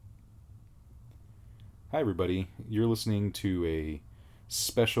Hi, everybody. You're listening to a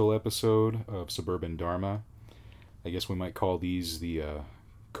special episode of Suburban Dharma. I guess we might call these the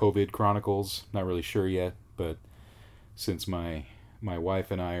COVID Chronicles. Not really sure yet, but since my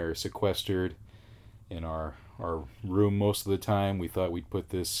wife and I are sequestered in our room most of the time, we thought we'd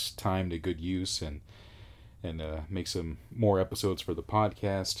put this time to good use and make some more episodes for the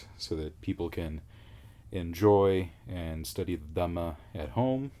podcast so that people can enjoy and study the Dhamma at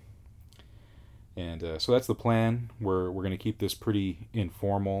home. And so that's the plan. We're going to keep this pretty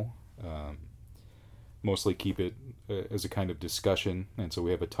informal, mostly keep it as a kind of discussion. And so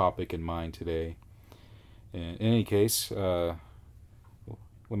we have a topic in mind today. And in any case, let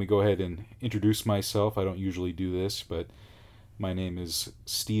me go ahead and introduce myself. I don't usually do this, but my name is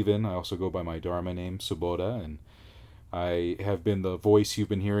Stephen. I also go by my Dharma name, Subodha, and I have been the voice you've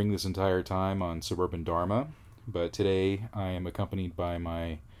been hearing this entire time on Suburban Dharma. But today I am accompanied by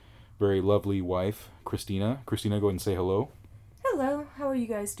my very lovely wife, Christina. Christina, go ahead and say hello. Hello, how are you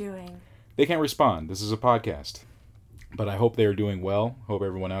guys doing? They can't respond. This is a podcast. But I hope they're doing well. Hope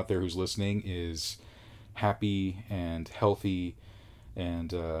everyone out there who's listening is happy and healthy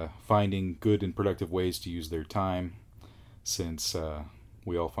and finding good and productive ways to use their time, since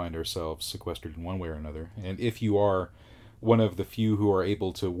we all find ourselves sequestered in one way or another. And if you are one of the few who are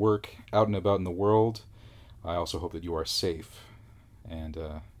able to work out and about in the world, I also hope that you are safe. And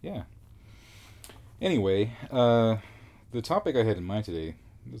yeah. Anyway, the topic I had in mind today,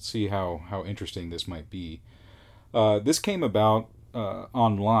 let's see how interesting this might be. This came about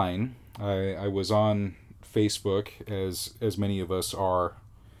online. I was on Facebook, as many of us are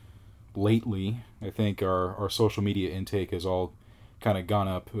lately. I think our social media intake has all kind of gone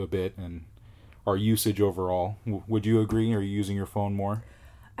up a bit, and our usage overall. Would you agree? Are you using your phone more?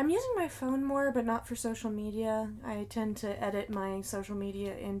 I'm using my phone more, but not for social media. I tend to edit my social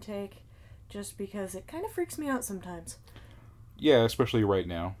media intake just because it kind of freaks me out sometimes. Yeah, especially right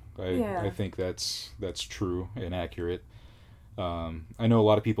now. Yeah. I think that's true and accurate. I know a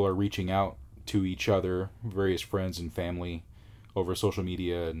lot of people are reaching out to each other, various friends and family, over social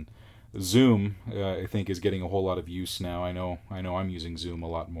media, and Zoom, I think, is getting a whole lot of use now. I know I'm using Zoom a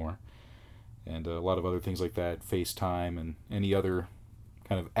lot more, and a lot of other things like that, FaceTime and any other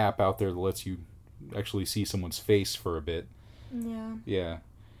kind of app out there that lets you actually see someone's face for a bit. Yeah. Yeah.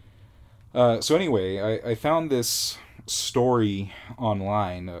 So anyway, I found this story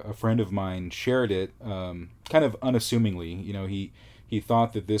online. A friend of mine shared it, kind of unassumingly. You know, he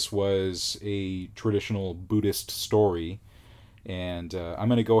thought that this was a traditional Buddhist story, and I'm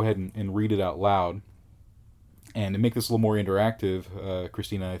going to go ahead and read it out loud. And to make this a little more interactive,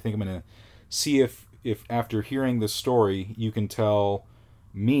 Christina, I think I'm going to see if after hearing this story, you can tell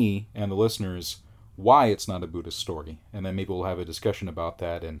me and the listeners why it's not a Buddhist story, and then maybe we'll have a discussion about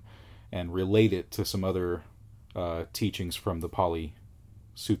that and relate it to some other teachings from the Pali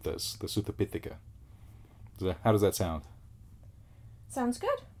Suttas, the Sutta Pitthaka. How does that sound? Sounds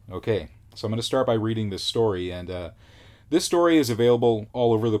good. Okay, so I'm going to start by reading this story, and this story is available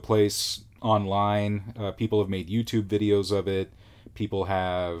all over the place online. People have made YouTube videos of it. People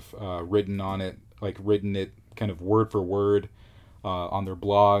have written it kind of word for word on their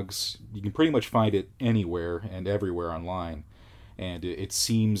blogs. You can pretty much find it anywhere and everywhere online, and it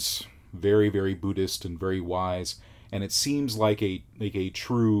seems very, very Buddhist and very wise, and it seems like a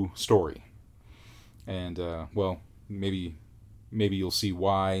true story. And well, maybe you'll see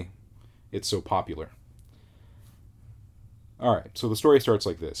why it's so popular. All right, so the story starts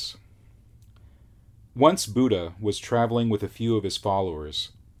like this. Once Buddha was traveling with a few of his followers.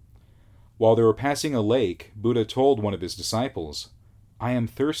 While they were passing a lake, Buddha told one of his disciples, "I am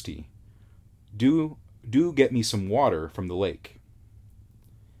thirsty. Do get me some water from the lake."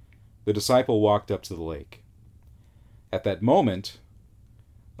 The disciple walked up to the lake. At that moment,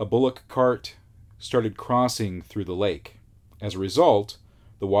 a bullock cart started crossing through the lake. As a result,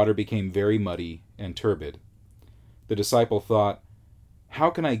 the water became very muddy and turbid. The disciple thought,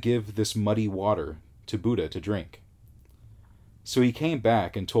 "How can I give this muddy water to Buddha to drink?" So he came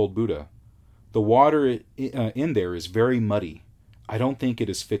back and told Buddha, "The water in there is very muddy. I don't think it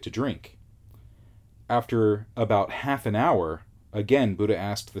is fit to drink." After about half an hour, again Buddha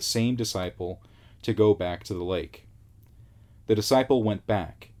asked the same disciple to go back to the lake. The disciple went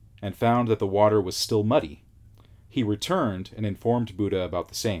back and found that the water was still muddy. He returned and informed Buddha about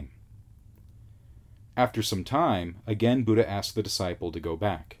the same. After some time, again Buddha asked the disciple to go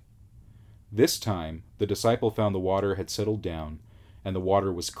back. This time, the disciple found the water had settled down, and the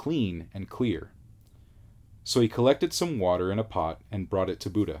water was clean and clear. So he collected some water in a pot and brought it to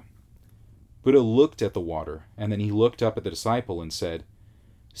Buddha. Buddha looked at the water, and then he looked up at the disciple and said,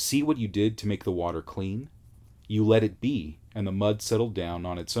 See what you did to make the water clean? You let it be, and the mud settled down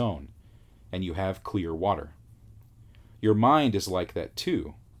on its own, and you have clear water. Your mind is like that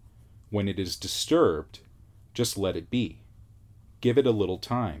too. When it is disturbed, just let it be. Give it a little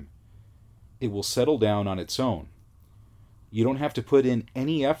time. It will settle down on its own. You don't have to put in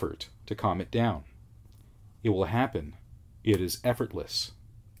any effort to calm it down. It will happen. It is effortless.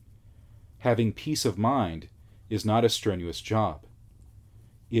 Having peace of mind is not a strenuous job.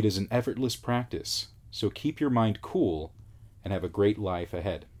 It is an effortless practice, so keep your mind cool and have a great life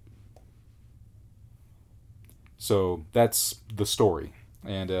ahead. So that's the story.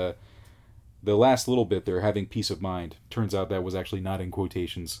 And the last little bit there, having peace of mind, turns out that was actually not in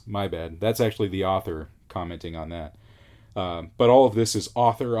quotations. My bad. That's actually the author commenting on that. But all of this is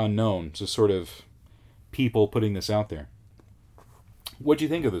author unknown, just sort of people putting this out there. What do you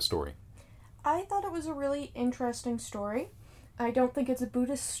think of this story? I thought it was a really interesting story. I don't think it's a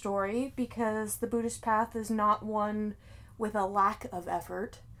Buddhist story because the Buddhist path is not one with a lack of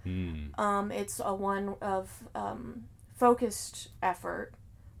effort. It's a one of focused effort,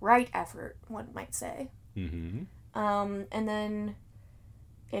 right effort, one might say. Mm-hmm. And then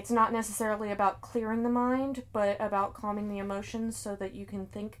it's not necessarily about clearing the mind, but about calming the emotions so that you can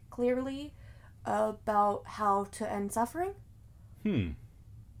think clearly about how to end suffering.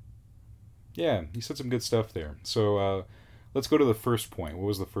 Yeah, you said some good stuff there. So let's go to the first point. What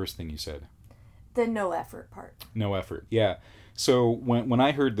was the first thing you said? The no effort part. No effort. Yeah. So when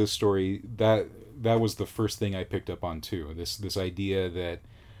I heard this story, that was the first thing I picked up on too. This idea that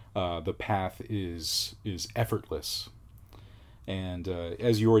the path is effortless, and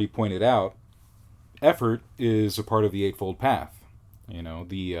as you already pointed out, effort is a part of the Eightfold Path. You know,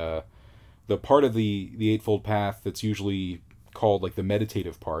 the part of the Eightfold Path that's usually called like the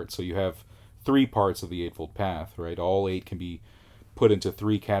meditative part. So you have 3 parts of the Eightfold Path, right? All 8 can be put into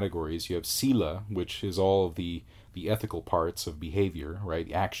 3 categories. You have Sila, which is all of the ethical parts of behavior, right?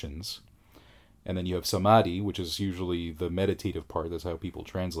 Actions. And then you have Samadhi, which is usually the meditative part. That's how people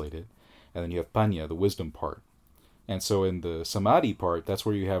translate it. And then you have Panya, the wisdom part. And so in the Samadhi part, that's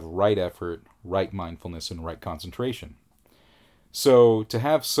where you have right effort, right mindfulness, and right concentration. So to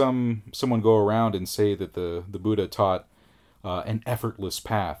have someone go around and say that the Buddha taught an effortless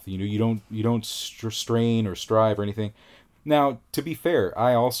path, you don't strain or strive or anything. Now, to be fair,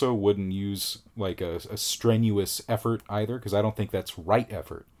 I also wouldn't use like a strenuous effort either, because I don't think that's right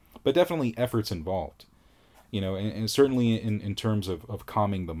effort. But definitely effort's involved, and certainly in terms of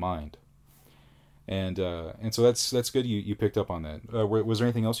calming the mind. And so that's good you picked up on that. Was there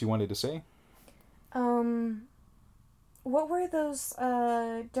anything else you wanted to say? What were those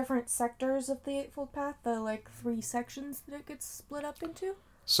different sectors of the Eightfold Path? The 3 sections that it gets split up into?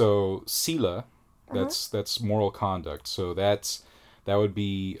 So Sila, that's moral conduct. So that would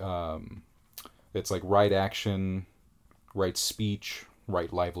be it's like right action, right speech,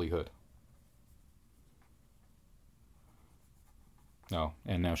 right livelihood. Oh,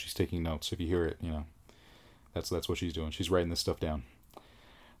 and now she's taking notes. If you hear it, that's what she's doing. She's writing this stuff down.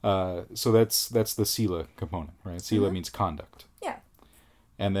 So that's the Sila component, right? Sila means conduct. Yeah.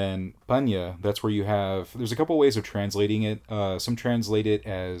 And then Panya, that's where you have... There's a couple ways of translating it. Some translate it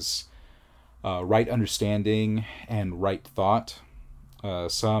as right understanding and right thought.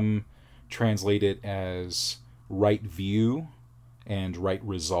 Some translate it as right view and right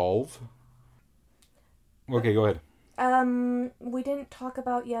resolve. Okay, go ahead. We didn't talk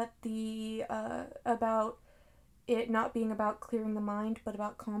about yet the about it not being about clearing the mind, but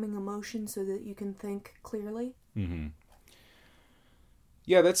about calming emotions so that you can think clearly. Mm-hmm.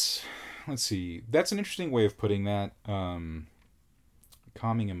 Yeah, let's see. That's an interesting way of putting that. Calming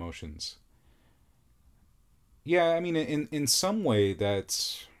emotions. Yeah, I mean, in some way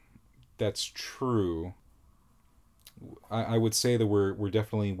that's true. I would say that we're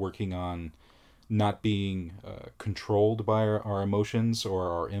definitely working on not being controlled by our emotions or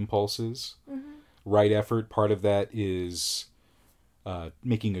our impulses. Mm-hmm. Right effort, part of that is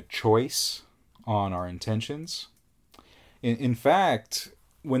making a choice on our intentions. In fact,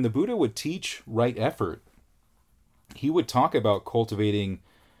 when the Buddha would teach right effort, he would talk about cultivating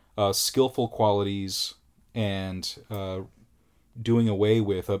skillful qualities and doing away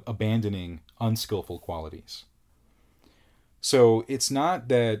with, abandoning unskillful qualities. So it's not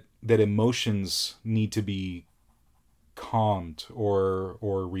that emotions need to be calmed or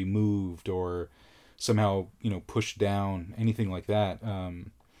removed or somehow pushed down, anything like that.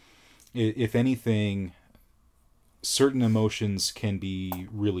 If anything, certain emotions can be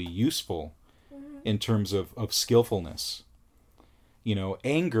really useful in terms of skillfulness.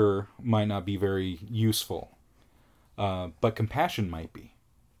 Anger might not be very useful, but compassion might be.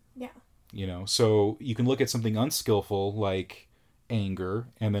 So you can look at something unskillful like anger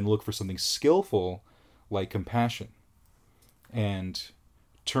and then look for something skillful like compassion and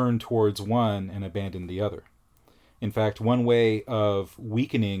turn towards one and abandon the other. In fact, one way of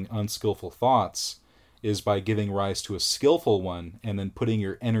weakening unskillful thoughts is by giving rise to a skillful one and then putting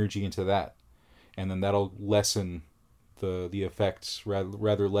your energy into that. And then that'll lessen the effects,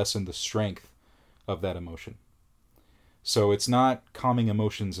 rather lessen the strength of that emotion. So it's not calming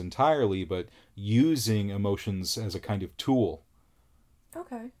emotions entirely, but using emotions as a kind of tool.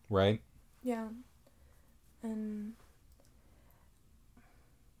 Okay. Right? Yeah. And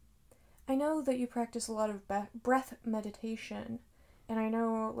I know that you practice a lot of breath meditation, and I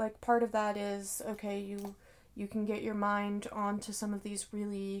know like part of that is okay. You can get your mind onto some of these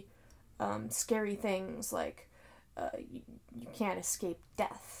really scary things, like you can't escape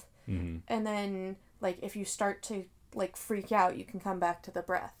death, and then like if you start to like freak out, you can come back to the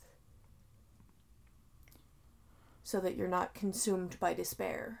breath, so that you're not consumed by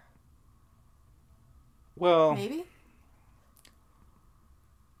despair. Well, maybe.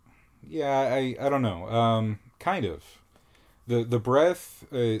 Yeah, I don't know. Kind of. The breath.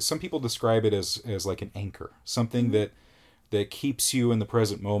 Some people describe it as like an anchor, something that keeps you in the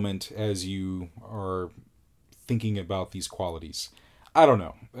present moment as you are thinking about these qualities. I don't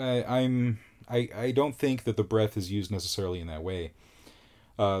know. I don't think that the breath is used necessarily in that way.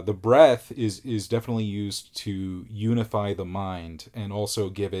 The breath is definitely used to unify the mind and also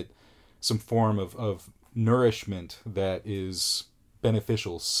give it some form of nourishment that is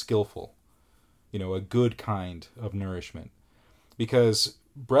beneficial, skillful, a good kind of nourishment. Because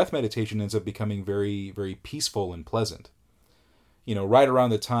breath meditation ends up becoming very, very peaceful and pleasant. Right around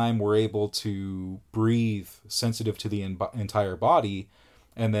the time we're able to breathe sensitive to the entire body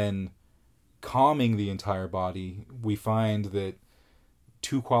and then calming the entire body, we find that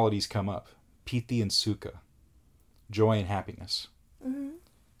two qualities come up, piti and sukha, joy and happiness.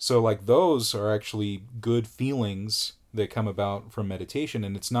 So like those are actually good feelings that come about from meditation,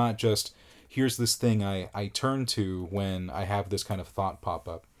 and it's not just here's this thing I turn to when I have this kind of thought pop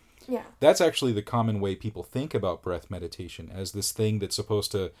up. Yeah. That's actually the common way people think about breath meditation, as this thing that's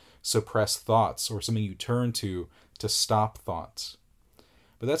supposed to suppress thoughts or something you turn to stop thoughts.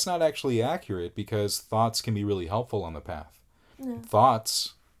 But that's not actually accurate, because thoughts can be really helpful on the path. Yeah.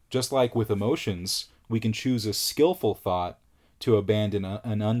 Thoughts, just like with emotions, we can choose a skillful thought to abandon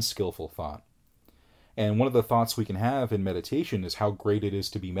an unskillful thought. And one of the thoughts we can have in meditation is how great it is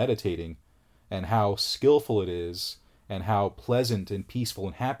to be meditating, and how skillful it is, and how pleasant and peaceful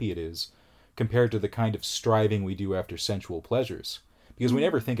and happy it is, compared to the kind of striving we do after sensual pleasures. Because we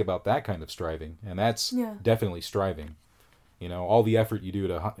never think about that kind of striving, and that's definitely striving. All the effort you do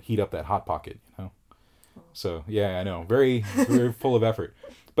to heat up that hot pocket, So, yeah, I know. Very, very full of effort.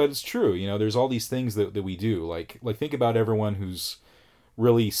 But it's true, there's all these things that we do. Like think about everyone who's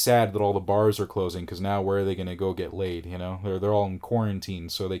really sad that all the bars are closing, because now where are they going to go get laid, They're all in quarantine,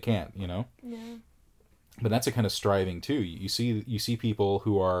 so they can't, Yeah. But that's a kind of striving, too. You see people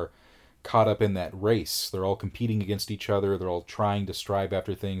who are caught up in that race. They're all competing against each other. They're all trying to strive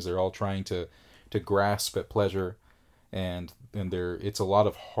after things. They're all trying to grasp at pleasure. And it's a lot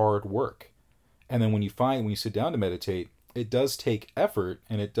of hard work. And then when you sit down to meditate, it does take effort,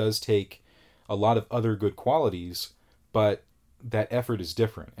 and it does take a lot of other good qualities, but that effort is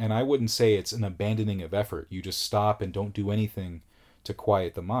different. And I wouldn't say it's an abandoning of effort. You just stop and don't do anything to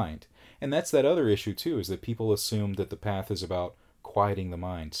quiet the mind. And that's that other issue too, is that people assume that the path is about quieting the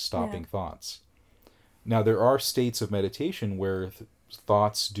mind, stopping thoughts. Now, there are states of meditation where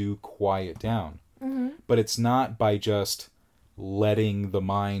thoughts do quiet down, but it's not by just letting the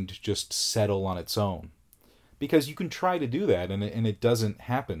mind just settle on its own. Because you can try to do that, and it doesn't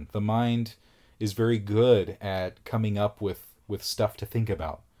happen. The mind is very good at coming up with stuff to think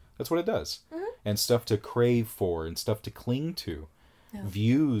about. That's what it does. And stuff to crave for, and stuff to cling to. Yeah.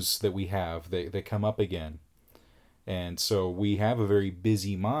 Views that we have, they come up again. And so we have a very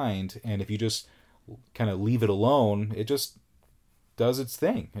busy mind, and if you just kind of leave it alone, it just does its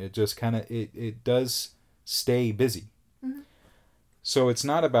thing. It just kind of, it does stay busy. So it's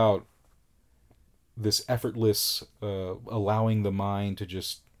not about this effortless allowing the mind to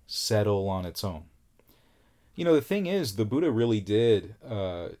just settle on its own. The thing is, the Buddha really did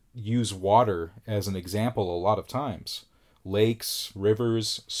use water as an example a lot of times. Lakes,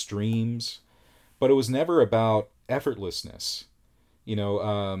 rivers, streams. But it was never about effortlessness.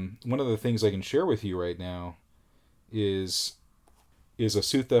 One of the things I can share with you right now is a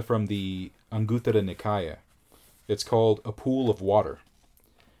sutta from the Anguttara Nikaya. It's called A Pool of Water.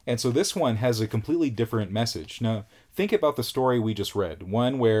 And so this one has a completely different message. Now, think about the story we just read.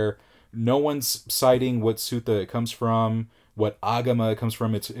 One where No one's citing what sutta it comes from, what agama it comes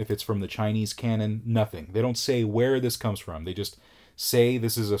from, if it's from the Chinese canon, nothing. They don't say where this comes from. They just say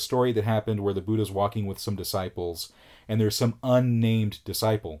this is a story that happened where the Buddha's walking with some disciples, and there's some unnamed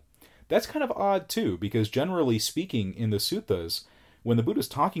disciple. That's kind of odd, too, because generally speaking, in the suttas, when the Buddha's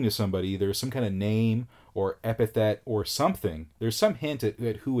talking to somebody, there's some kind of name or epithet or something. There's some hint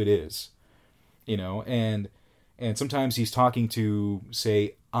at who it is, and sometimes he's talking to,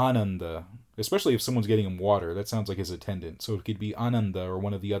 say, Ananda, especially if someone's getting him water. That sounds like his attendant. So it could be Ananda or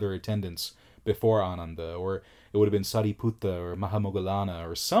one of the other attendants before Ananda, or it would have been Sariputta or Mahamoggallana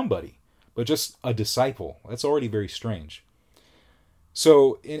or somebody, but just a disciple. That's already very strange.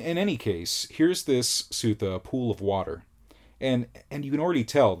 So in any case, here's this sutta, a pool of water. And you can already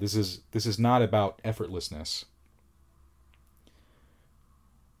tell this is not about effortlessness.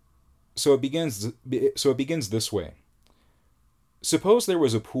 So it begins this way. Suppose there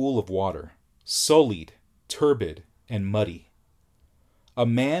was a pool of water, sullied, turbid, and muddy. A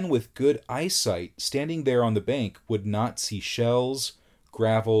man with good eyesight standing there on the bank would not see shells,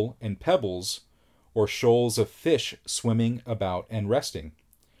 gravel, and pebbles, or shoals of fish swimming about and resting.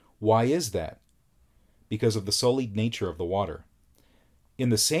 Why is that? Because of the sullied nature of the water. In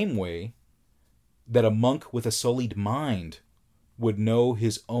the same way that a monk with a sullied mind would know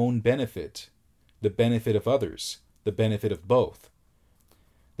his own benefit, the benefit of others, the benefit of both,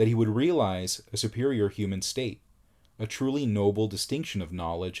 that he would realize a superior human state, a truly noble distinction of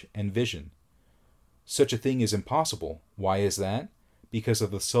knowledge and vision. Such a thing is impossible. Why is that? Because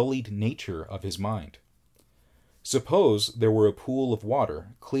of the sullied nature of his mind. Suppose there were a pool of water,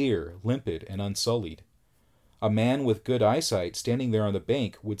 clear, limpid, and unsullied. A man with good eyesight standing there on the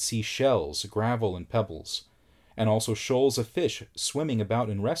bank would see shells, gravel, and pebbles, and also shoals of fish swimming about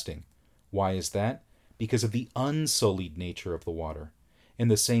and resting. Why is that? Because of the unsullied nature of the water. In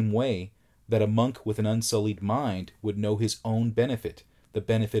the same way that a monk with an unsullied mind would know his own benefit, the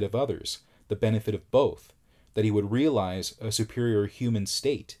benefit of others, the benefit of both, that he would realize a superior human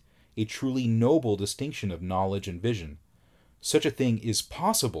state, a truly noble distinction of knowledge and vision. Such a thing is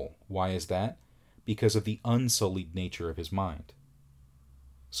possible. Why is that? Because of the unsullied nature of his mind.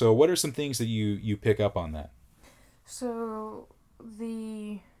 So what are some things that you pick up on that? So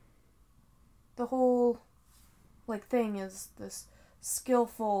the whole thing is this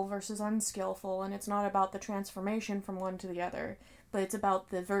skillful versus unskillful, and it's not about the transformation from one to the other, but it's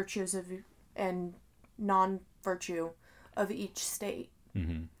about the virtues of and non-virtue of each state.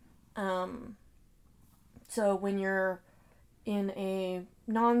 Mm-hmm. So when you're in a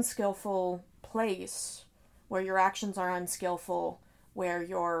non-skillful place, where your actions are unskillful, where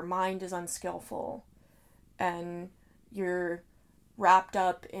your mind is unskillful, and you're wrapped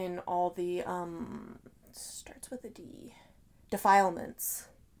up in all the starts with a D, defilements.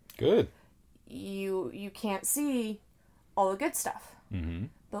 Good. You can't see all the good stuff. Mm-hmm.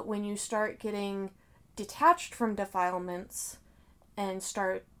 But when you start getting detached from defilements and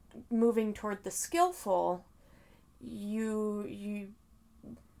start moving toward the skillful, you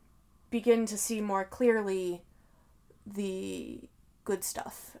begin to see more clearly the good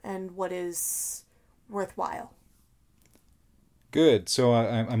stuff and what is worthwhile. Good. So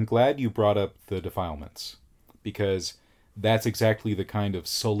I'm glad you brought up the defilements, because that's exactly the kind of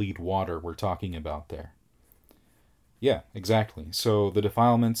sullied water we're talking about there. Yeah, exactly. So the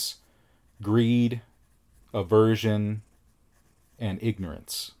defilements: greed, aversion, and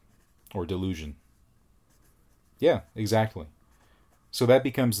ignorance, or delusion. Yeah, exactly. So that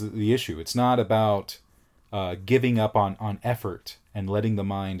becomes the issue. It's not about giving up on effort and letting the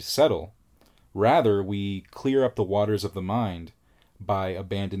mind settle. Rather, we clear up the waters of the mind by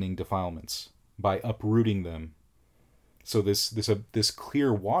abandoning defilements, by uprooting them. So this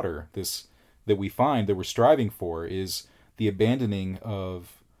clear water, this that we find that we're striving for, is the abandoning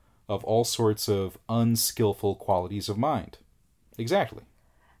of all sorts of unskillful qualities of mind. Exactly.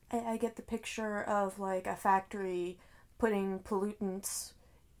 I get the picture of a factory putting pollutants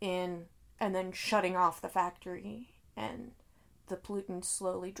in and then shutting off the factory and the pollutants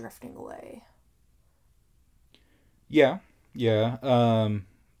slowly drifting away. Yeah.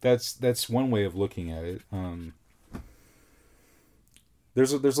 That's one way of looking at it.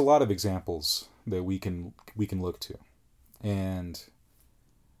 There's a lot of examples that we can look to, and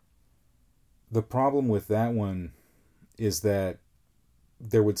the problem with that one is that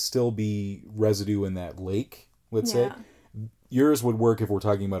there would still be residue in that lake. Let's say yours would work if we're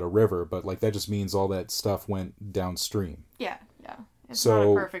talking about a river, but that just means all that stuff went downstream. Yeah. It's not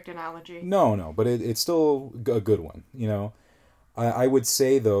a perfect analogy. No, but it's still a good one. I would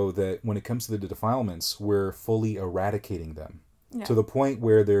say, though, that when it comes to the defilements, we're fully eradicating them to the point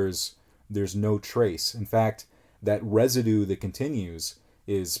where there's there's no trace. In fact, that residue that continues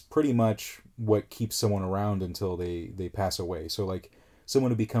is pretty much what keeps someone around until they pass away. So like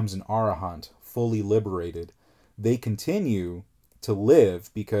someone who becomes an arahant, fully liberated, they continue to live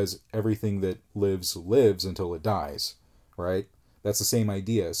because everything that lives until it dies, right? That's the same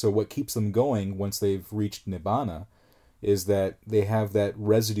idea. So what keeps them going once they've reached nibbana is that they have that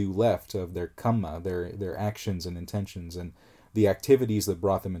residue left of their kamma, their actions and intentions and the activities that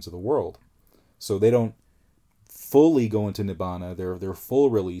brought them into the world. So they don't fully go into nibbana, their full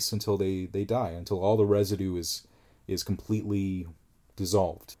release until they die, until all the residue is completely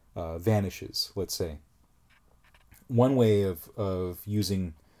dissolved, vanishes, let's say. One way of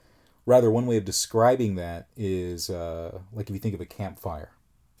describing that is like if you think of a campfire.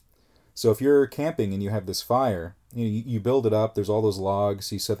 So if you're camping and you have this fire, you build it up, there's all those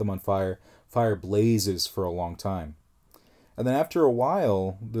logs, you set them on fire, fire blazes for a long time. And then after a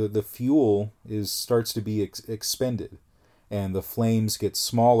while, the fuel starts to be expended, and the flames get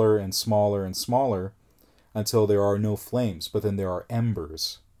smaller and smaller and smaller until there are no flames, but then there are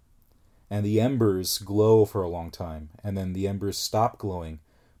embers. And the embers glow for a long time, and then the embers stop glowing,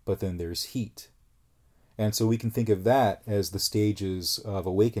 but then there's heat. And so we can think of that as the stages of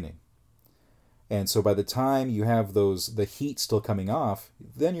awakening. And so by the time you have the heat still coming off,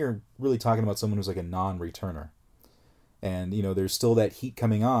 then you're really talking about someone who's like a non-returner. And, there's still that heat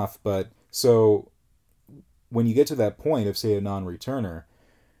coming off, but so when you get to that point of, say, a non-returner,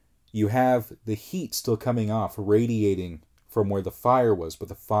 you have the heat still coming off, radiating from where the fire was, but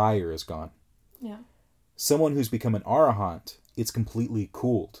the fire is gone. Yeah. Someone who's become an arahant, it's completely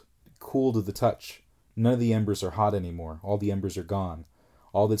cooled to the touch. None of the embers are hot anymore. All the embers are gone.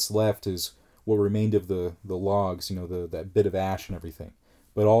 All that's left is what remained of the logs, that bit of ash and everything.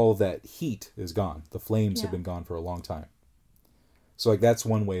 But all of that heat is gone. The flames have been gone for a long time. So like that's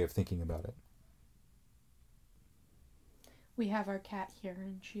one way of thinking about it. We have our cat here,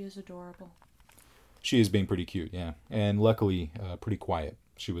 and she is adorable. She is being pretty cute, yeah. And luckily, pretty quiet.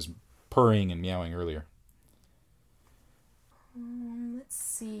 She was purring and meowing earlier. Let's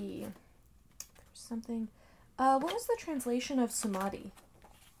see. There's something. What was the translation of samadhi?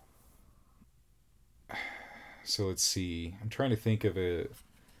 So let's see. I'm trying to think of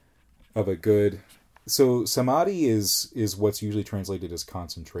a good. So samadhi is what's usually translated as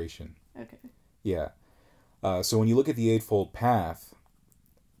concentration. Okay. Yeah. So when you look at the Eightfold Path,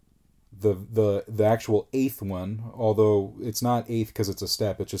 the actual eighth one, although it's not eighth because it's a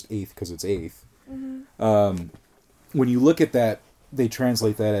step, it's just eighth because it's eighth. Mm-hmm. When you look at that, they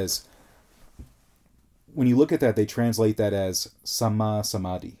translate that as. When you look at that, they translate that as Samma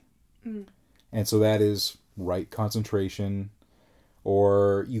Samadhi. Mm. And so that is right concentration,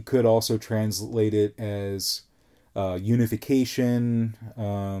 or you could also translate it as unification,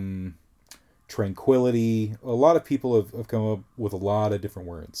 tranquility. A lot of people have come up with a lot of different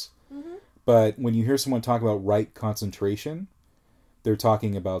words. Mm-hmm. But when you hear someone talk about right concentration, they're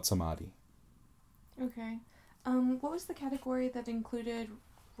talking about samadhi. Okay. What was the category that included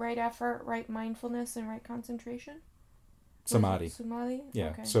right effort, right mindfulness, and right concentration? Samadhi. Samadhi? Yeah,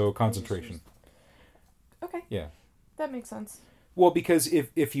 okay. So concentration. Okay. Yeah. That makes sense. Well, because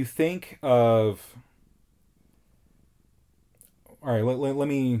if you think of... All right, let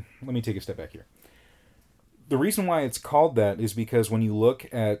me take a step back here. The reason why it's called that is because when you look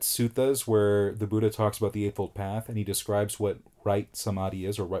at suttas where the Buddha talks about the Eightfold Path and he describes what right samadhi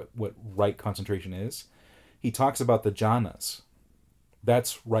is, or what right concentration is, he talks about the jhanas.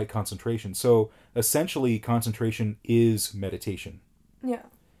 That's right concentration. So essentially, concentration is meditation. Yeah.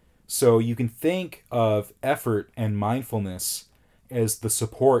 So you can think of effort and mindfulness as the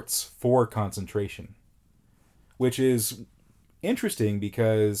supports for concentration, which is interesting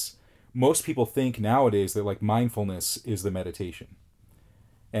because most people think nowadays that like mindfulness is the meditation.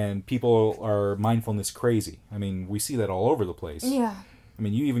 And people are mindfulness crazy. I mean, we see that all over the place. Yeah. I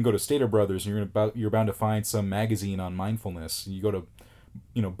mean, you even go to Stater Brothers and you're bound to find some magazine on mindfulness. You go to,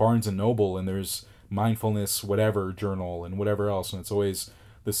 Barnes and Noble and there's mindfulness whatever journal and whatever else, and it's always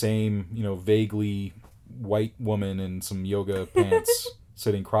the same, vaguely white woman in some yoga pants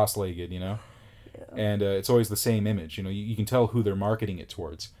sitting cross-legged, Yeah. And it's always the same image. You can tell who they're marketing it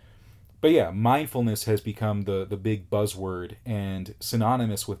towards. But yeah, mindfulness has become the big buzzword and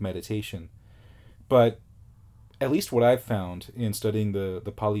synonymous with meditation. But at least what I've found in studying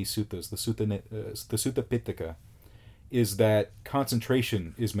the Pali Suttas, the Sutta Pitaka, is that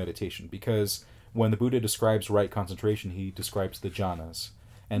concentration is meditation. Because when the Buddha describes right concentration, he describes the jhanas.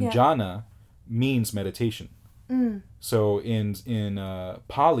 And jhana means meditation. Mm. So in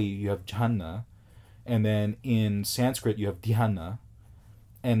Pali, you have jhana. And then in Sanskrit, you have dhyana.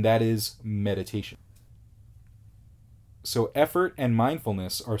 and that is meditation. So effort and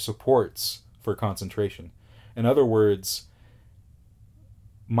mindfulness are supports for concentration. In other words,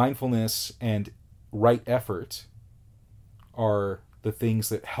 mindfulness and right effort are the things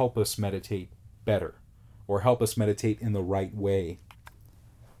that help us meditate better, or help us meditate in the right way.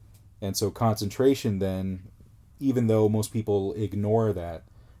 And so concentration then, even though most people ignore that,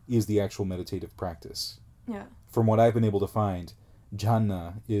 is the actual meditative practice. Yeah. From what I've been able to find,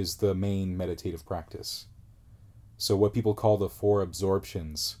 jhana is the main meditative practice. So what people call the four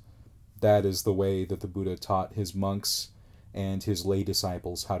absorptions, that is the way that the Buddha taught his monks and his lay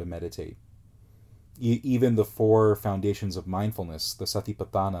disciples how to meditate. Even the four foundations of mindfulness, the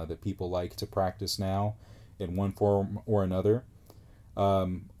satipatthana that people like to practice now in one form or another,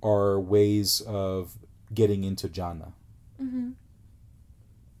 are ways of getting into jhana. Mm-hmm.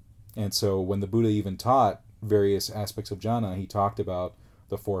 And so when the Buddha even taught various aspects of jhana, he talked about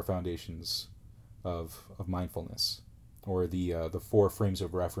the four foundations of mindfulness, or the four frames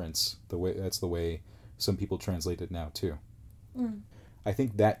of reference. That's the way some people translate it now too. Mm. I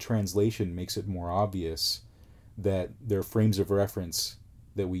think that translation makes it more obvious that there are frames of reference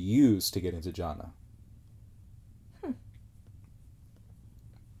that we use to get into jhana.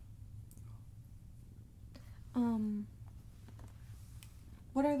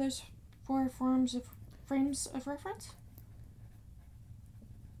 What are those four frames of reference?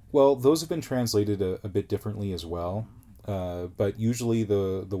 Well, those have been translated a bit differently as well, but usually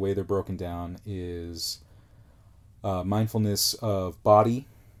the way they're broken down is mindfulness of body,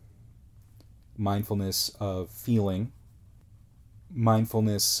 mindfulness of feeling,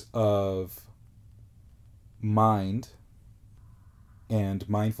 mindfulness of mind, and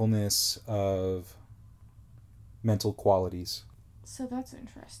mindfulness of mental qualities. So that's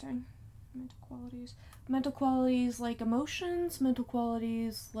interesting. Mental qualities. Mental qualities like emotions, mental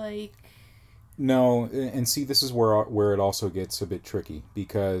qualities like... No, and see, this is where it also gets a bit tricky,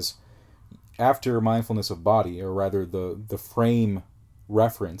 because after mindfulness of body, or rather the frame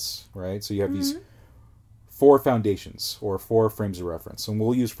reference, right? So you have these four foundations, or four frames of reference, and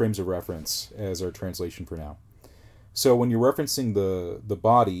we'll use frames of reference as our translation for now. So when you're referencing the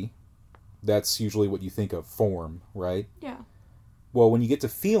body, that's usually what you think of, form, right? Yeah. Well, when you get to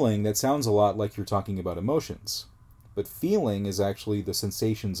feeling, that sounds a lot like you're talking about emotions. But feeling is actually the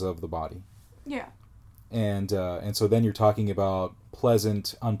sensations of the body. Yeah. And so then you're talking about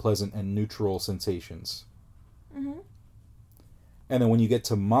pleasant, unpleasant, and neutral sensations. Mm-hmm. And then when you get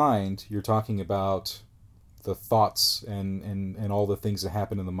to mind, you're talking about the thoughts and all the things that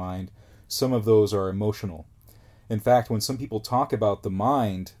happen in the mind. Some of those are emotional. In fact, when some people talk about the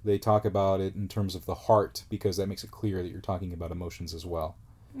mind, they talk about it in terms of the heart, because that makes it clear that you're talking about emotions as well.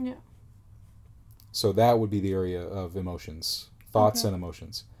 Yeah. So that would be the area of emotions, thoughts and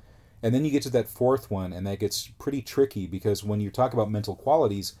emotions. And then you get to that fourth one, and that gets pretty tricky, because when you talk about mental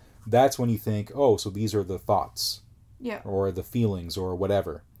qualities, that's when you think, oh, so these are the thoughts. Yeah. Or the feelings, or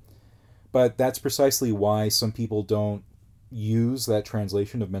whatever. But that's precisely why some people don't use that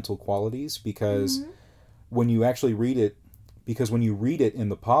translation of mental qualities, because when you actually read it, when you read it in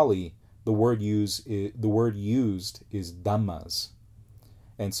the Pali, the word used is dhammas.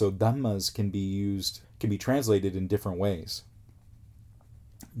 And so dhammas can be translated in different ways.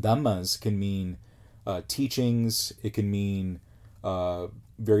 Dhammas can mean teachings, it can mean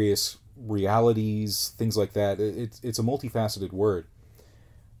various realities, things like that. It's a multifaceted word.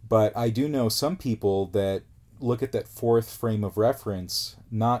 But I do know some people that look at that fourth frame of reference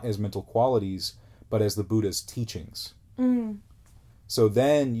not as mental qualities, but as the Buddha's teachings. So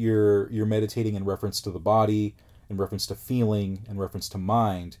then you're meditating in reference to the body, in reference to feeling, in reference to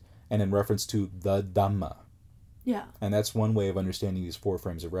mind, and in reference to the Dhamma. Yeah. And that's one way of understanding these four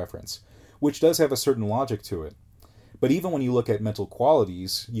frames of reference, which does have a certain logic to it. But even when you look at mental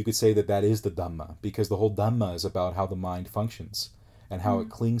qualities, you could say that that is the Dhamma, because the whole Dhamma is about how the mind functions and how it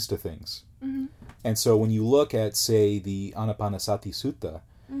clings to things. And so when you look at, say, the Anapanasati Sutta,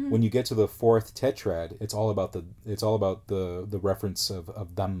 when you get to the fourth tetrad, it's all about the reference of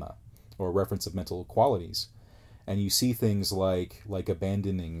Dhamma, or reference of mental qualities. And you see things like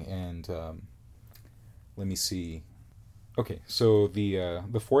abandoning and let me see. Okay, so the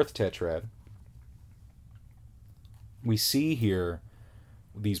fourth tetrad, we see here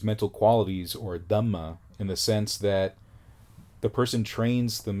these mental qualities, or Dhamma, in the sense that the person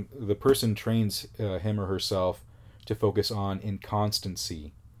trains him or herself to focus on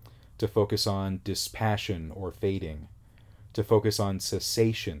inconstancy, to focus on dispassion or fading, to focus on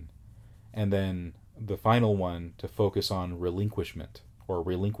cessation, and then the final one, to focus on relinquishment or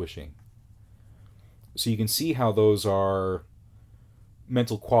relinquishing. So you can see how those are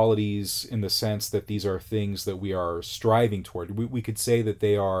mental qualities in the sense that these are things that we are striving toward. We could say that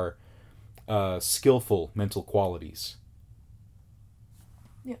they are skillful mental qualities.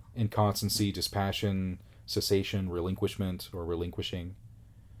 Yeah. Inconstancy, dispassion, cessation, relinquishment, or relinquishing.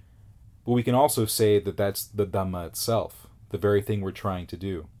 But we can also say that that's the Dhamma itself, the very thing we're trying to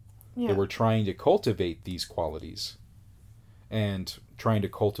do. Yeah. That we're trying to cultivate these qualities and trying to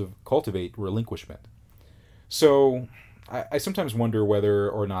cultivate relinquishment. So I sometimes wonder whether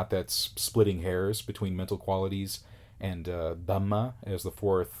or not that's splitting hairs between mental qualities and Dhamma as the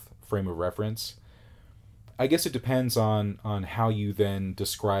fourth frame of reference. I guess it depends on how you then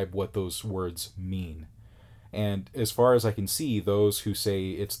describe what those words mean. And as far as I can see, those who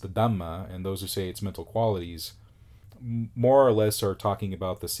say it's the Dhamma and those who say it's mental qualities more or less are talking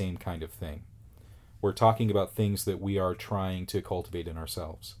about the same kind of thing. We're talking about things that we are trying to cultivate in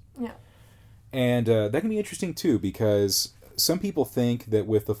ourselves. Yeah. And that can be interesting too, because some people think that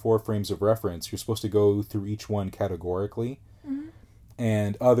with the four frames of reference, you're supposed to go through each one categorically. Mm-hmm.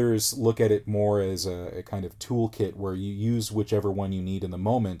 And others look at it more as a kind of toolkit where you use whichever one you need in the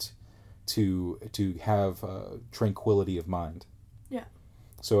moment to have tranquility of mind. Yeah.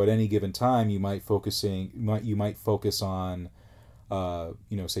 So at any given time, you might focus on,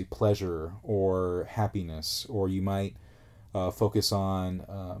 say pleasure or happiness, or you might focus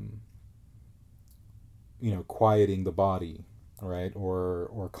on, quieting the body, right,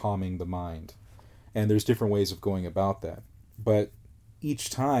 or calming the mind. And there's different ways of going about that. But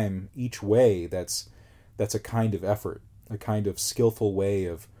each time, each way, that's a kind of effort, a kind of skillful way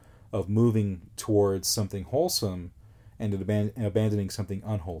of moving towards something wholesome and abandoning something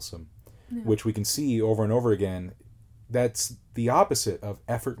unwholesome, which we can see over and over again. That's the opposite of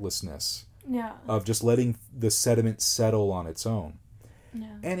effortlessness, of just letting the sediment settle on its own.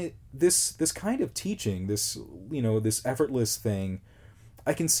 Yeah. And this kind of teaching, this effortless thing,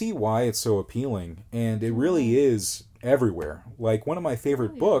 I can see why it's so appealing, and it really is everywhere. Like one of my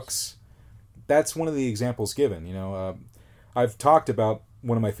favorite books, that's one of the examples given. I've talked about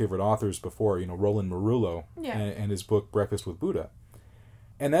one of my favorite authors before, Roland Marullo, and his book Breakfast with Buddha.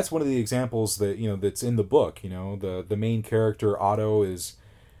 And that's one of the examples that, that's in the book. The main character, Otto, is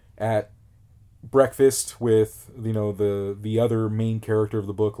at breakfast with, the other main character of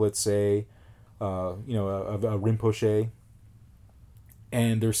the book, let's say, a Rinpoche.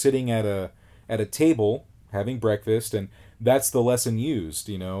 And they're sitting at a table having breakfast, and that's the lesson used.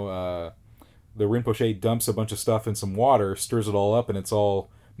 The Rinpoche dumps a bunch of stuff in some water, stirs it all up, and it's all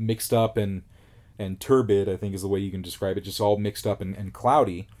mixed up and turbid, I think is the way you can describe it, just all mixed up and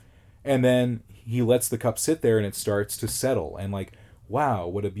cloudy. And then he lets the cup sit there and it starts to settle. And wow,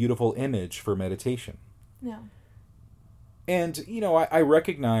 what a beautiful image for meditation. Yeah. And, I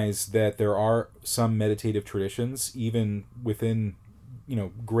recognize that there are some meditative traditions, even within,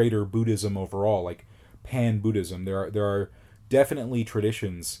 greater Buddhism overall, like Pan-Buddhism. There are definitely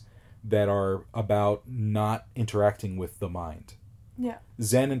traditions that are about not interacting with the mind. Yeah.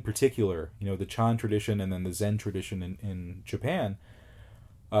 Zen in particular, the Chan tradition and then the Zen tradition in Japan,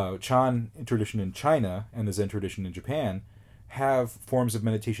 Chan tradition in China and the Zen tradition in Japan have forms of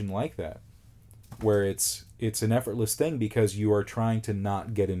meditation like that, where it's an effortless thing because you are trying to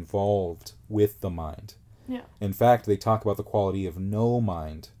not get involved with the mind. Yeah. In fact, they talk about the quality of no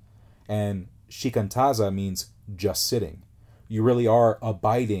mind, and shikantaza means just sitting. You really are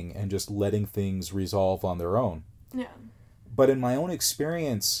abiding and just letting things resolve on their own. Yeah. But in my own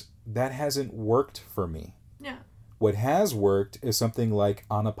experience, that hasn't worked for me. Yeah. What has worked is something like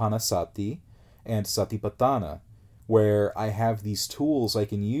Anapanasati and Satipatthana, where I have these tools I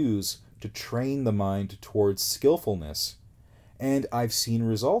can use to train the mind towards skillfulness. And I've seen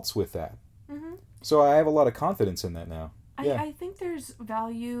results with that. Mm-hmm. So I have a lot of confidence in that now. I think there's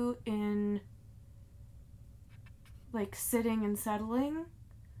value in sitting and settling,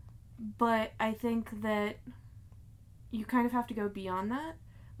 but I think that you kind of have to go beyond that.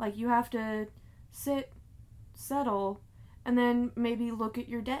 You have to sit, settle, and then maybe look at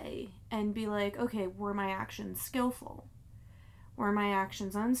your day and be like, okay, were my actions skillful? Were my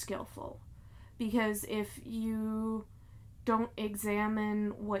actions unskillful? Because if you don't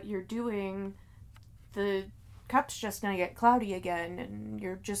examine what you're doing, the cup's just going to get cloudy again, and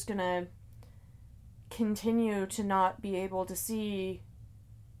you're just going to continue to not be able to see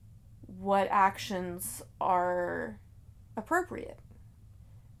what actions are appropriate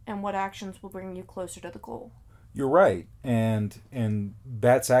and what actions will bring you closer to the goal. You're right, and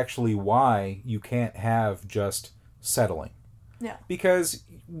that's actually why you can't have just settling. Yeah. Because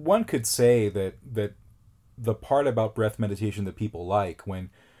one could say that the part about breath meditation that people like, when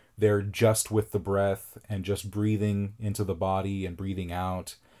they're just with the breath and just breathing into the body and breathing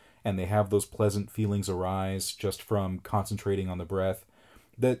out, and they have those pleasant feelings arise just from concentrating on the breath,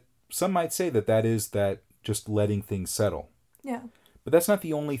 that some might say that that is that just letting things settle. Yeah. But that's not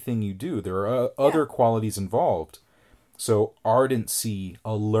the only thing you do. There are other qualities involved. So ardency,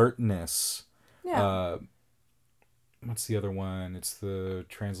 alertness. Yeah. What's the other one? It's the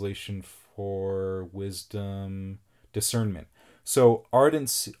translation for wisdom, discernment. So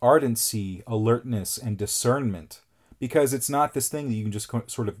ardency, alertness, and discernment. Because it's not this thing that you can just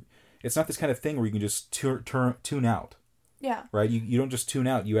sort of... It's not this kind of thing where you can just tune out. Yeah. Right? You don't just tune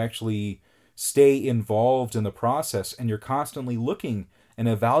out. You actually stay involved in the process, and you're constantly looking and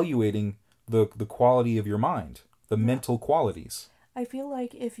evaluating the quality of your mind, the mental qualities. I feel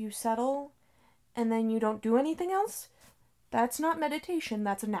like if you settle and then you don't do anything else, that's not meditation,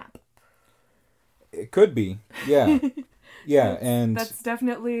 that's a nap. It could be. Yeah. Yeah, and that's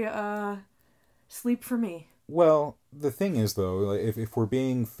definitely sleep for me. Well, the thing is, though, if we're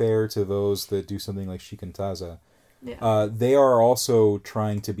being fair to those that do something like shikantaza, they are also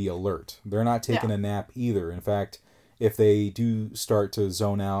trying to be alert. They're not taking a nap either. In fact, if they do start to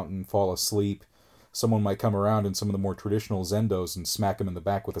zone out and fall asleep, someone might come around in some of the more traditional zendos and smack them in the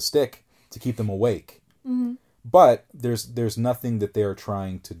back with a stick to keep them awake. Mm-hmm. But there's nothing that they're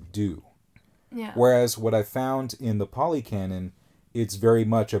trying to do. Yeah. Whereas what I found in the Pali Canon, it's very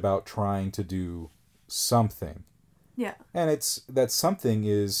much about trying to do something. Yeah. And that something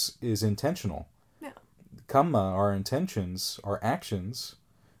is intentional. Yeah. Kamma, our intentions, our actions,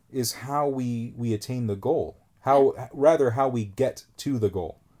 is how we attain the goal. How we get to the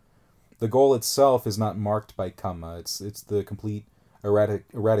goal. The goal itself is not marked by kamma. It's the complete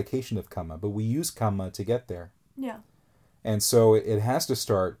eradication of kamma, but we use kamma to get there. Yeah. And so it has to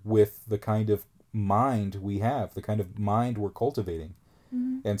start with the kind of mind we have, the kind of mind we're cultivating.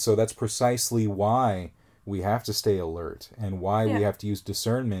 Mm-hmm. And so that's precisely why we have to stay alert and why we have to use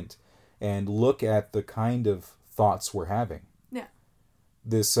discernment and look at the kind of thoughts we're having. Yeah.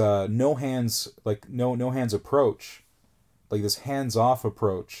 This no hands approach, like this hands-off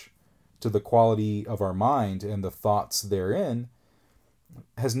approach to the quality of our mind and the thoughts therein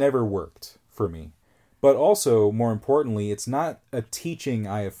has never worked for me. But also, more importantly, it's not a teaching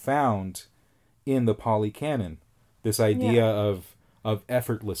I have found in the Pali Canon, this idea of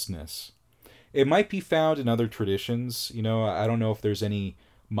effortlessness. It might be found in other traditions. I don't know if there's any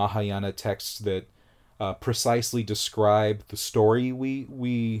Mahayana texts that precisely describe the story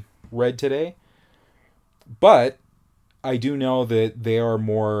we read today. But I do know that they are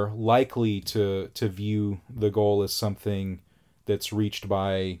more likely to view the goal as something that's reached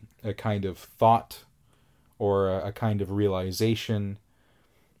by a kind of thought or a kind of realization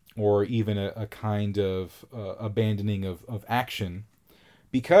or even a kind of abandoning of action.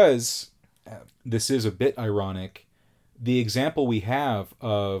 Because, this is a bit ironic, the example we have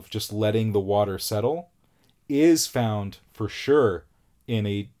of just letting the water settle is found for sure in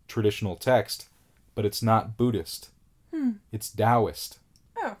a traditional text, but it's not Buddhist. It's Taoist.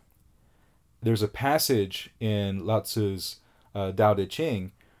 Oh. There's a passage in Lao Tzu's Tao Te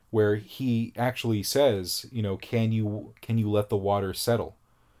Ching where he actually says, can you let the water settle?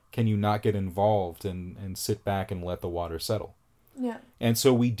 Can you not get involved and sit back and let the water settle? Yeah. And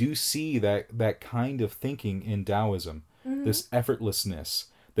so we do see that kind of thinking in Taoism, mm-hmm. this effortlessness,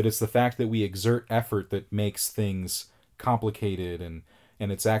 that it's the fact that we exert effort that makes things complicated, and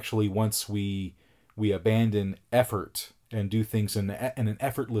it's actually once we abandon effort and do things in an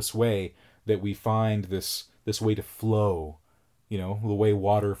effortless way that we find this way to flow, the way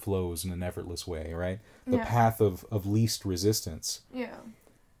water flows in an effortless way, right? The path of least resistance. Yeah.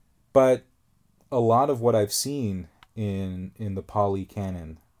 But a lot of what I've seen in the Pali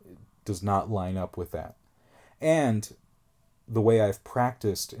Canon does not line up with that. And the way I've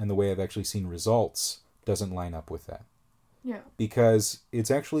practiced and the way I've actually seen results doesn't line up with that. Yeah. Because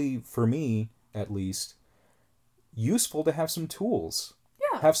it's actually, for me at least, useful to have some tools.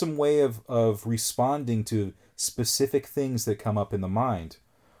 Yeah. Have some way of responding to specific things that come up in the mind,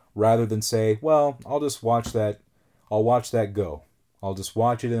 rather than say, well, I'll just watch that. I'll watch that go. I'll just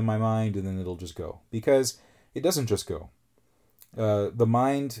watch it in my mind and then it'll just go. Because it doesn't just go. The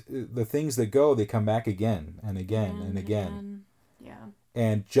mind, the things that go, they come back again and again and again. Yeah.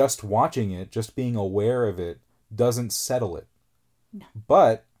 And just watching it, just being aware of it, doesn't settle it. No.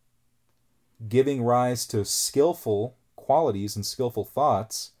 But giving rise to skillful qualities and skillful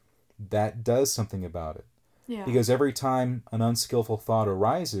thoughts, that does something about it. Yeah. Because every time an unskillful thought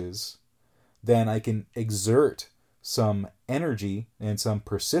arises, then I can exert some energy and some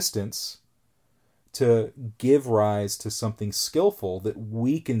persistence to give rise to something skillful that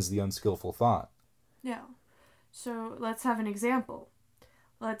weakens the unskillful thought. Yeah. So let's have an example.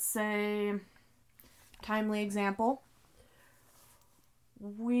 Let's say, timely example,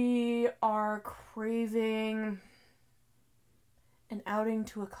 we are craving an outing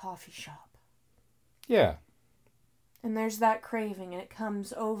to a coffee shop. Yeah. And there's that craving, and it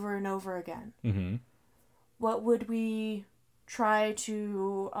comes over and over again. Mm-hmm. What would we try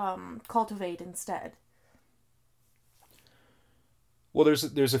to cultivate instead? Well,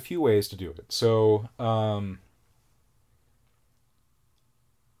 there's a few ways to do it. So,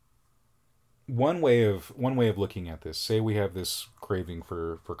 one way of looking at this, say we have this craving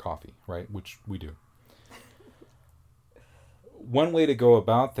for coffee, right? Which we do. One way to go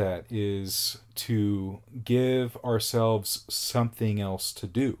about that is to give ourselves something else to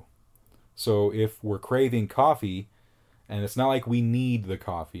do. So if we're craving coffee, and it's not like we need the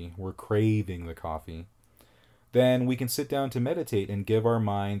coffee, we're craving the coffee, then we can sit down to meditate and give our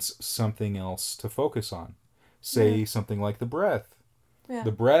minds something else to focus on. Say something like the breath. Yeah.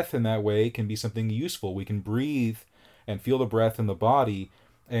 The breath in that way can be something useful. We can breathe and feel the breath in the body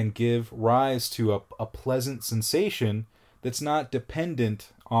and give rise to a pleasant sensation that's not dependent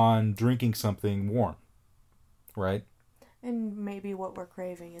on drinking something warm. Right? And maybe what we're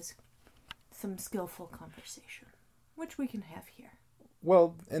craving is some skillful conversation, which we can have here.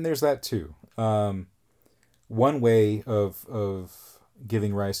 Well, and there's that too. One way of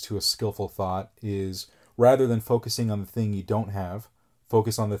giving rise to a skillful thought is, rather than focusing on the thing you don't have,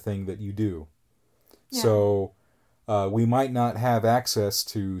 focus on the thing that you do. Yeah. So we might not have access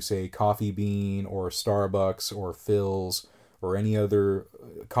to, say, Coffee Bean or Starbucks or Phil's or any other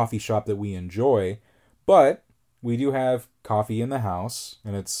coffee shop that we enjoy, but we do have coffee in the house,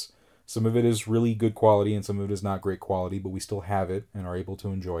 and some of it is really good quality and some of it is not great quality, but we still have it and are able to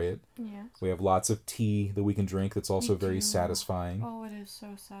enjoy it. Yes. We have lots of tea that we can drink that's also very satisfying. Oh, it is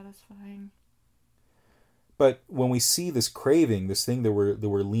so satisfying. But when we see this craving, this thing that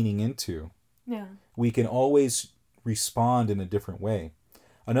we're leaning into, we can always respond in a different way.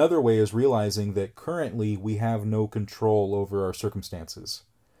 Another way is realizing that currently we have no control over our circumstances.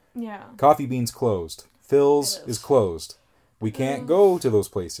 Yeah. Coffee Bean's closed. Phil's is closed. We can't go to those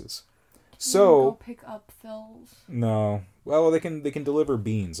places. So go pick up Phil's. No. Well, they can deliver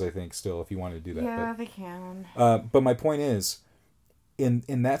beans, I think, still, if you want to do that. Yeah, they can. But my point is,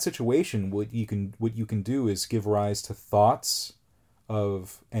 in that situation, what you can do is give rise to thoughts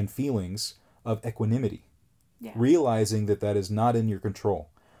and feelings of equanimity. Yeah. Realizing that is not in your control,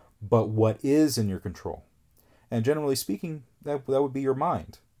 but what is in your control. And generally speaking, that would be your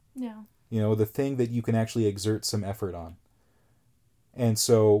mind. Yeah. The thing that you can actually exert some effort on. And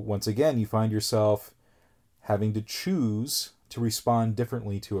so, once again, you find yourself having to choose to respond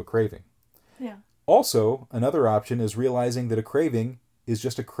differently to a craving. Yeah. Also, another option is realizing that a craving is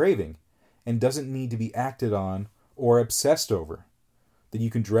just a craving and doesn't need to be acted on or obsessed over. That you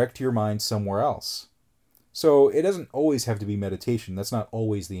can direct your mind somewhere else. So, it doesn't always have to be meditation. That's not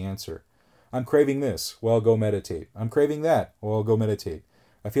always the answer. I'm craving this. Well, go meditate. I'm craving that. Well, go meditate.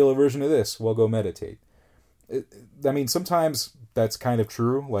 I feel aversion to this. Well, go meditate. I mean, sometimes that's kind of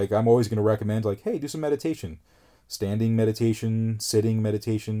true. Like, I'm always going to recommend, like, hey, do some meditation. Standing meditation, sitting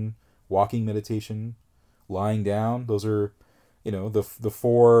meditation, walking meditation, lying down. Those are, the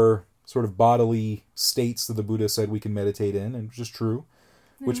four sort of bodily states that the Buddha said we can meditate in, and which is true.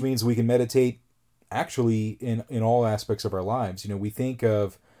 Mm-hmm. Which means we can meditate actually in all aspects of our lives. We think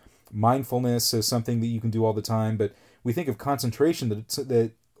of mindfulness as something that you can do all the time, but we think of concentration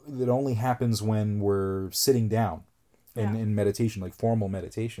that only happens when we're sitting down in meditation, like formal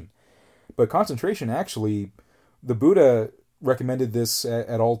meditation. But concentration, actually, the Buddha recommended this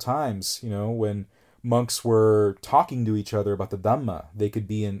at all times. When monks were talking to each other about the Dhamma, they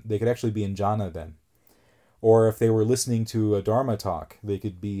could actually be in jhana then. Or if they were listening to a Dharma talk, they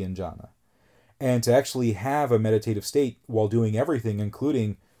could be in jhana. And to actually have a meditative state while doing everything,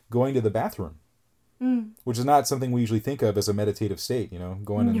 including going to the bathroom. Which is not something we usually think of as a meditative state,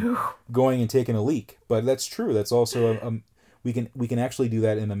 going and taking a leak. But that's true. That's also we can actually do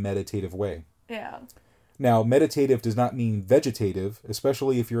that in a meditative way. Yeah. Now, meditative does not mean vegetative,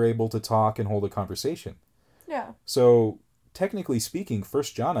 especially if you're able to talk and hold a conversation. Yeah. So, technically speaking,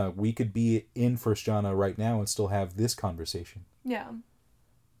 first jhana, we could be in first jhana right now and still have this conversation. Yeah.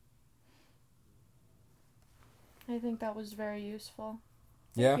 I think that was very useful.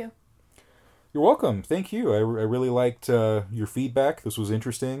 Thank you. You're welcome. Thank you. I really liked your feedback. This was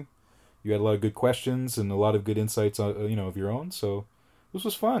interesting. You had a lot of good questions and a lot of good insights, of your own. So this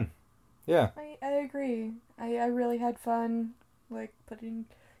was fun. Yeah. I agree. I really had fun,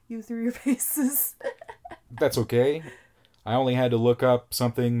 you through your paces. That's okay. I only had to look up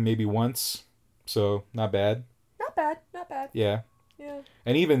something maybe once, so not bad. Not bad, not bad. Yeah. Yeah.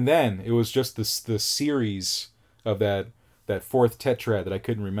 And even then, it was just the series of that fourth tetrad that I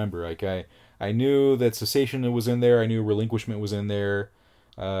couldn't remember. Like I knew that cessation was in there. I knew relinquishment was in there.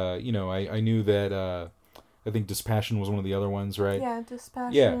 I knew that I think dispassion was one of the other ones, right? Yeah,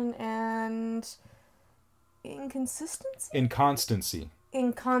 dispassion and inconsistency.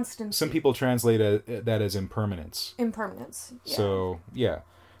 Inconstancy. Some people translate that as impermanence. Impermanence. Yeah. So yeah.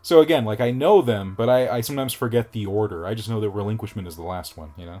 So again, like I know them, but I sometimes forget the order. I just know that relinquishment is the last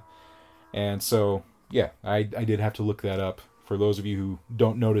one, And so yeah, I did have to look that up for those of you who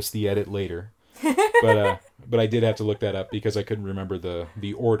don't notice the edit later. But I did have to look that up because I couldn't remember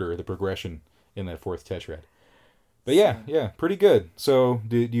the order, the progression in that fourth tetrad. But yeah, pretty good. So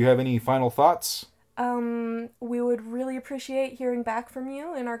do you have any final thoughts? We would really appreciate hearing back from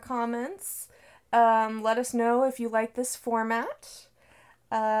you in our comments. Let us know if you like this format.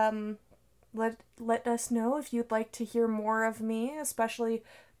 Let us know if you'd like to hear more of me, especially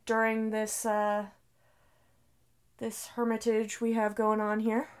during this this hermitage we have going on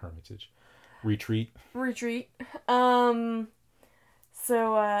here. Retreat.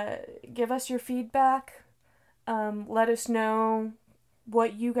 So give us your feedback. Let us know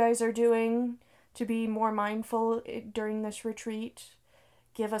what you guys are doing to be more mindful during this retreat.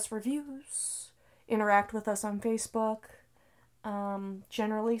 Give us reviews. Interact with us on Facebook.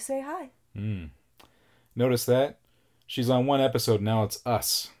 Generally say hi. Notice that? She's on one episode, now it's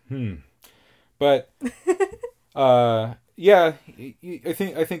us. But yeah, I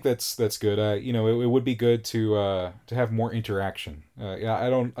think that's good. It would be good to have more interaction. I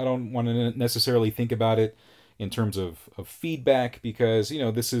don't want to necessarily think about it in terms of feedback because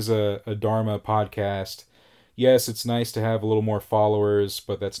this is a Dharma podcast. Yes, it's nice to have a little more followers,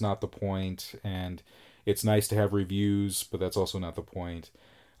 but that's not the point. And it's nice to have reviews, but that's also not the point.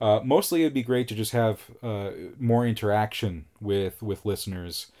 Mostly, it'd be great to just have more interaction with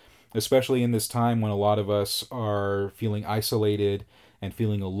listeners, especially in this time when a lot of us are feeling isolated and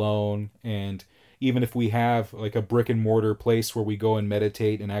feeling alone. And even if we have like a brick and mortar place where we go and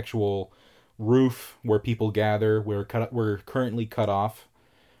meditate, an actual roof where people gather, we're currently cut off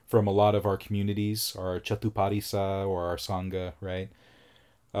from a lot of our communities, our Chatuparisa or our Sangha, right?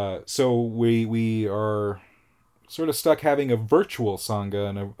 So we are sort of stuck having a virtual Sangha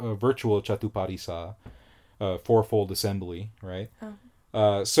and a virtual Chatuparisa, fourfold assembly, right?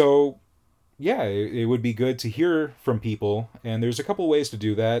 So yeah, it would be good to hear from people, and there's a couple ways to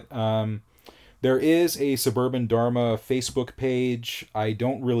do that. There is a Suburban Dharma Facebook page. I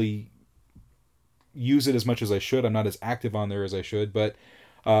don't really use it as much as I should. I'm not as active on there as I should, but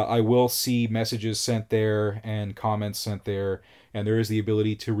I will see messages sent there and comments sent there, and there is the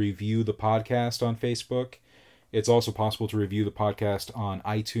ability to review the podcast on Facebook. It's also possible to review the podcast on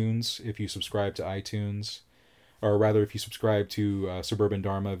iTunes if you subscribe to iTunes, or rather if you subscribe to Suburban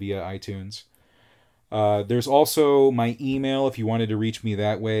Dharma via iTunes. There's also my email if you wanted to reach me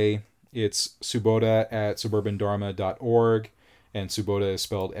that way. It's suboda@suburbandharma.org, and Suboda is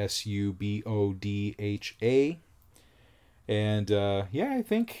spelled Subodha. And I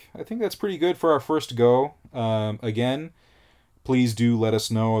think that's pretty good for our first go. Again, please do let us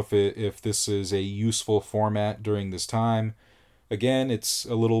know if this is a useful format during this time. Again, it's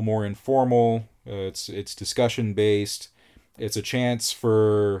a little more informal. It's discussion based. It's a chance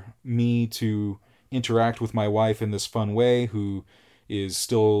for me to interact with my wife in this fun way, who is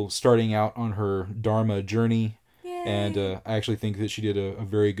still starting out on her Dharma journey. Yay. And I actually think that she did a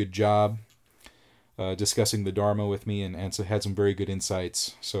very good job discussing the Dharma with me, and so had some very good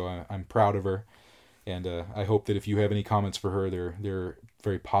insights. So I'm proud of her, and I hope that if you have any comments for her, they're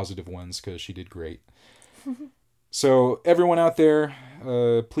very positive ones, because she did great. So everyone out there,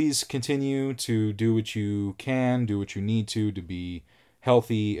 please continue to do what you can, do what you need to be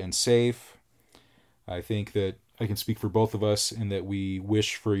healthy and safe. I think that I can speak for both of us in that we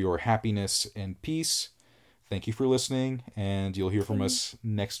wish for your happiness and peace. Thank you for listening, and you'll hear from us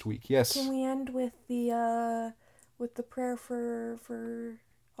next week. Yes. Can we end with the prayer for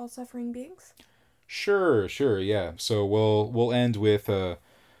all suffering beings? Sure, yeah. So we'll end with a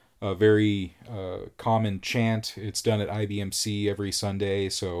very common chant. It's done at IBMC every Sunday.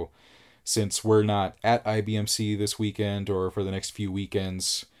 So since we're not at IBMC this weekend or for the next few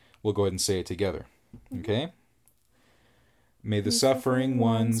weekends, we'll go ahead and say it together. Okay? May the suffering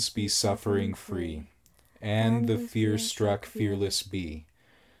ones be suffering free, and the fear-struck fearless be.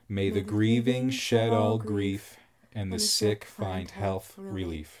 May the grieving shed all grief, and the sick find health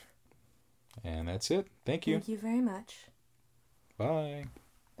relief. And that's it. Thank you. Thank you very much. Bye.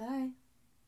 Bye.